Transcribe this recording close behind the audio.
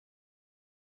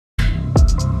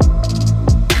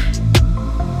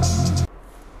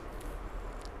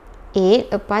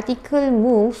8. A particle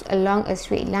moves along a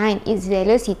straight line. Its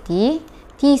velocity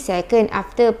t second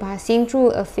after passing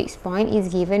through a fixed point is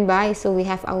given by, so we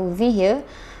have our v here.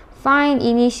 Find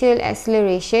initial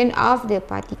acceleration of the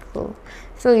particle.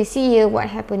 So you see here what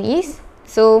happened is,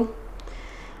 so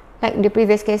like the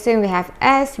previous question, we have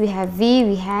s, we have v,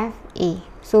 we have a.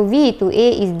 So v to a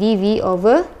is dv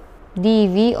over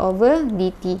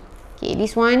dt. Okay,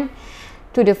 this one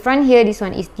to the front here, this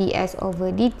one is ds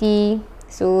over dt.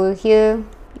 So here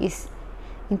is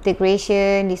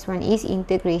integration, this one is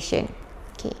integration.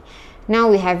 Okay, now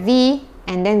we have v,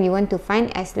 and then we want to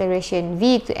find acceleration.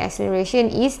 V to acceleration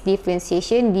is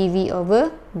differentiation dv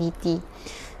over dt.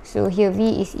 So here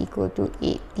v is equal to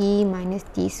 8t minus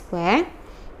t square.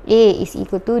 A is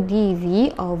equal to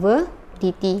dv over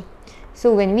dt.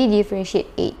 So when we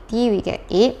differentiate 8t, we get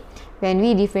 8. When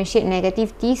we differentiate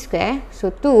negative t square, so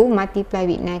 2 multiply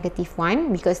with negative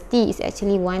 1, because t is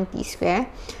actually 1t square,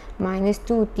 minus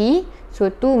 2t. So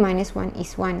 2 minus 1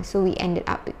 is 1. So we ended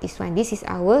up with this one. This is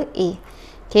our A.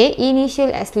 Okay,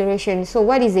 initial acceleration. So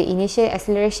what is the initial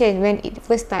acceleration when it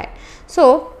first starts?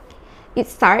 So it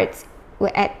starts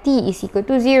at t is equal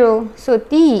to 0. So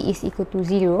t is equal to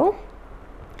 0.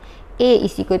 A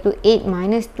is equal to 8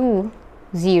 minus 2,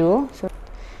 0. So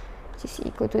this is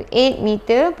equal to 8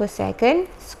 meter per second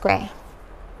square.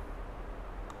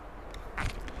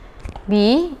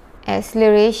 B.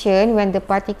 Acceleration when the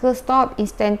particle stops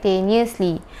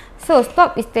instantaneously. So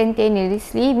stop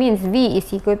instantaneously means v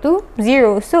is equal to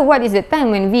 0. So what is the time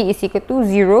when v is equal to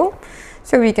 0?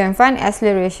 So we can find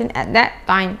acceleration at that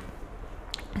time.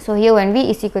 So here when v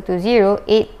is equal to 0,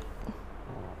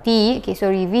 8t, okay,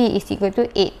 sorry, v is equal to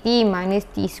 8t minus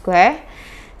t square.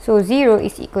 So 0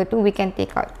 is equal to, we can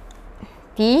take out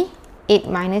t, 8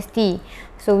 minus t.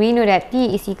 So we know that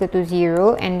t is equal to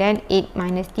 0, and then 8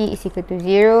 minus t is equal to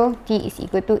 0, t is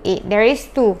equal to 8. There is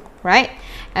 2, right?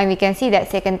 And we can see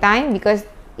that second time because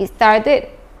it started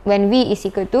when v is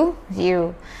equal to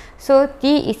 0. So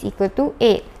t is equal to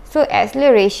 8. So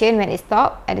acceleration when it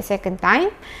stopped at the second time,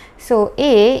 so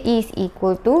A is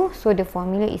equal to, so the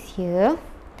formula is here,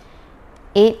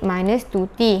 8 minus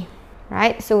 2t,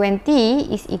 right? So when t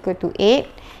is equal to 8,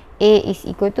 A is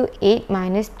equal to 8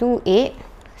 minus 2, 8.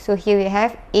 So here we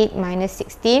have 8 minus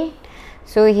 16.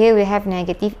 So here we have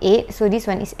negative 8. So this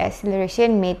one is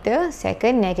acceleration meter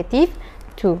second negative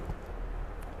 2.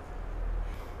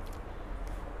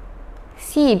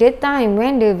 C. The time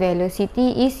when the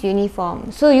velocity is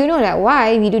uniform. So you know that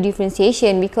why we do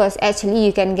differentiation, because actually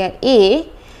you can get A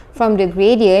from the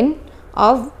gradient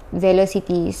of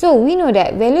velocity. So we know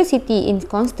that velocity is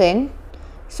constant.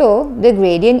 So the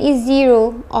gradient is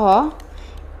 0 or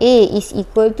A is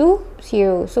equal to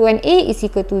 0. So when A is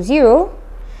equal to 0,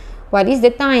 what is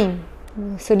the time?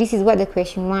 So this is what the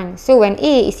question wants. So when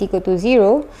A is equal to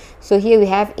 0, so here we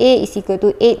have A is equal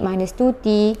to 8 minus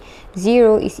 2t,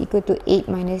 0 is equal to 8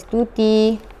 minus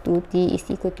 2t, 2t is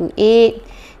equal to 8,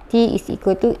 t is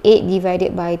equal to 8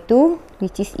 divided by 2,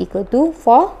 which is equal to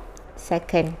 4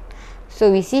 seconds.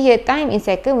 So we see here time in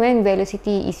second when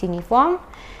velocity is uniform,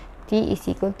 t is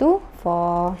equal to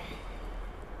 4.